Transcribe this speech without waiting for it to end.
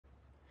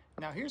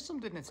Now here's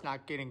something that's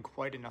not getting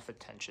quite enough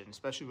attention,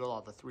 especially with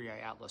all the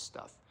 3i Atlas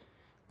stuff.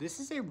 This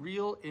is a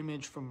real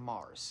image from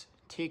Mars,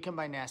 taken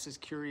by NASA's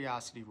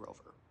Curiosity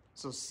rover.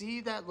 So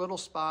see that little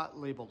spot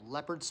labeled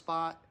leopard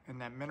spot and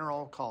that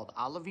mineral called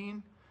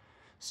olivine?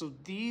 So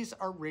these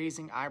are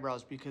raising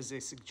eyebrows because they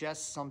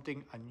suggest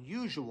something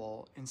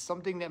unusual and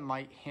something that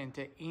might hint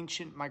at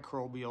ancient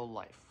microbial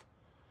life.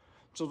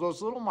 So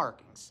those little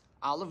markings,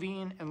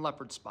 olivine and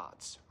leopard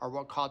spots, are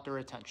what caught their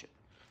attention.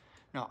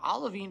 Now,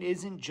 olivine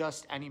isn't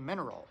just any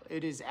mineral.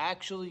 It is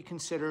actually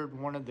considered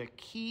one of the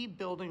key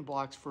building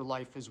blocks for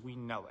life as we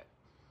know it.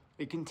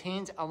 It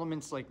contains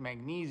elements like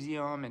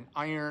magnesium and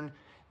iron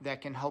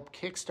that can help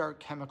kickstart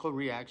chemical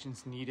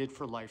reactions needed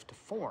for life to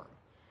form.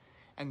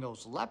 And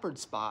those leopard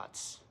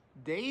spots,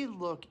 they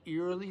look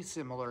eerily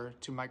similar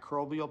to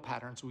microbial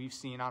patterns we've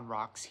seen on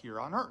rocks here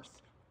on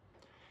Earth.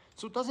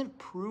 So it doesn't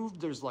prove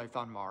there's life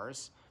on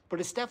Mars, but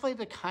it's definitely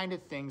the kind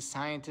of thing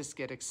scientists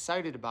get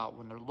excited about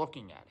when they're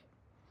looking at it.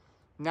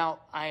 Now,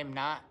 I am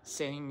not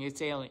saying it's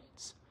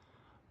aliens,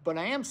 but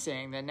I am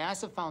saying that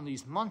NASA found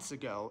these months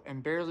ago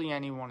and barely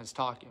anyone is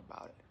talking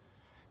about it.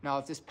 Now,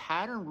 if this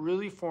pattern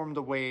really formed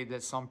the way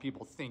that some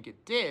people think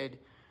it did,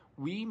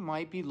 we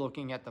might be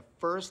looking at the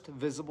first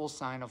visible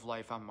sign of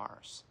life on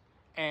Mars.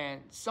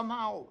 And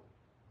somehow,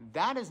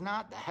 that is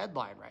not the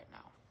headline right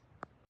now.